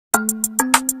All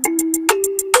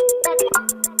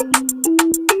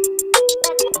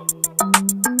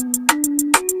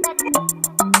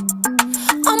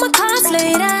my cards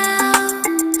laid out,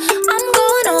 I'm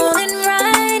going all in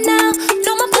right now.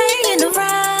 No more playing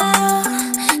around,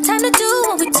 time to do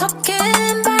what we're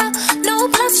talking about. No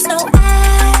bluffs, no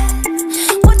act.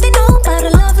 What they know about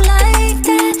a love like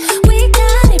that? We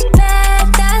got it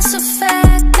bad, that's a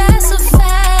fact, that's a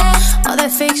fact. All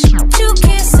that fake shit you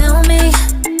can't sell me,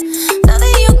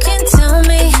 nothing you can tell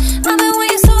me. I've been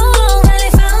waiting so long,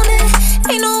 finally found it.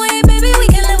 Ain't no way, baby, we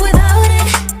can live without it.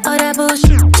 All that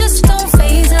bullshit just don't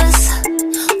phase us.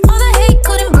 All the hate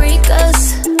couldn't break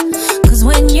us. Cause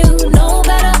when you know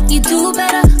better, you do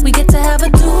better. We get to have a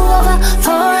do-over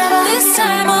forever. This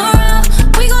time around,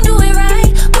 we gon' do it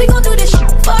right. We gon' do this shit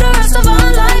for the rest of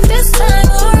our life. This time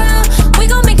around, we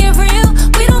gon' make it real.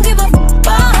 We don't give a f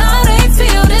about how they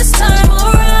feel. This time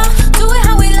around, do it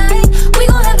how we like. We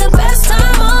gon' have the best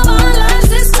time of our lives.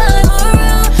 This time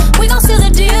around, we gon' seal the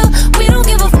deal. We don't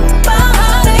give a f about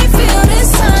how they feel. This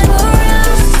time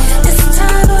around, this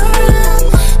time around,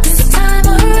 this time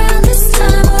around, this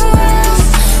time around,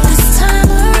 this time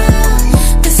around,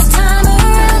 this time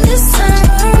around, this time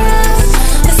around,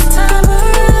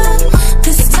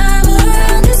 this time around, this time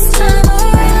around, this time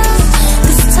around,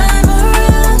 this time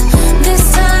around, this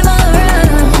time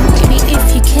around. Baby, if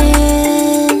you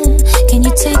can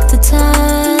you take the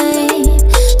time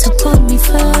to put me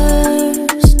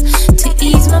first, to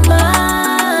ease my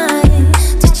mind,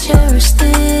 to cherish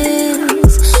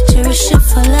this, cherish it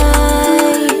for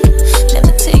life.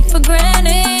 Never take for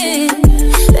granted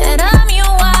that I'm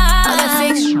your wife. All that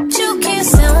fake shit you can't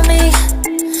sell me,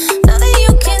 nothing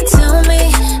you can tell me.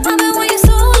 I've been waiting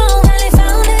so long, finally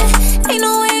found it. Ain't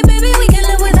no way, baby, we can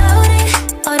live without it.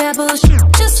 All that bullshit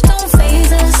just don't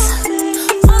phase us.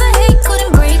 All the hate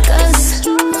couldn't break us.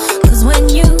 Cause when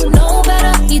you know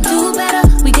better, you do better.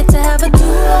 We get to have a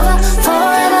do-over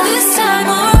forever. This time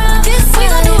around, we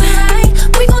gon' do it right.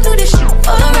 We gon' do this shit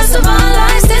for the rest of our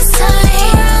lives. This time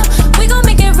around, we gon'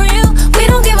 make it real. We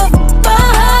don't give a f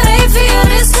about how they feel.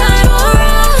 This time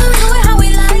around, do it how we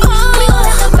like. We gon'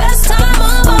 have the best time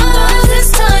of our lives. This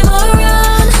time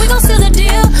around, we gon' seal the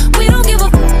deal. We don't give a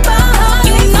f about how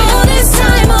you feel. This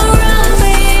time around,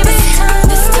 baby.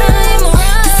 This time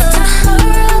around, this time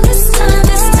around, this time,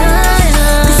 this time,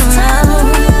 this time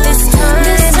around, this time,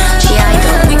 this time.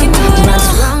 I-DLE. We can do it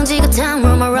all. 지긋한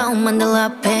rumor로만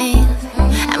Lopez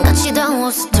아무렇지도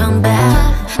없어 turn back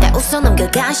날 웃어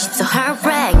넘겨가 싶어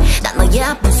heartbreak 난 너의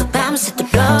앞에서 밤새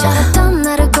뜨거워 좋았던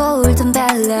나를 golden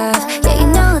bad love. Yeah, you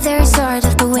know there's sort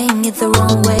of doing it the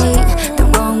wrong way, the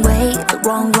wrong way, the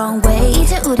wrong way.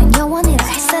 이제 우린 영원이라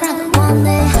할 사랑을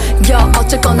원해.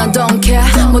 어쨌거나 don't care.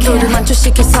 모두를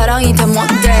만족시킬 사랑이 다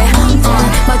뭔데.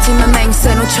 마지막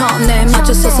맹세로 첫내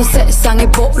맞춰서서 세상이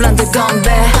보란들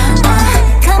건배.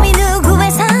 감히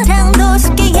누구의 사랑도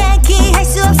쉽게 얘기할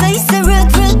수 없어. It's the root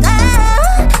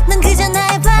넌 그저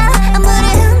날 봐. 아무리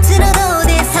흔들어도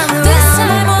내 삶을 This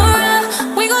time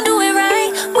around, we gon' do it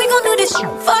right. We gon' do this shit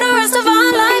for the rest of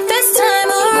our life. This time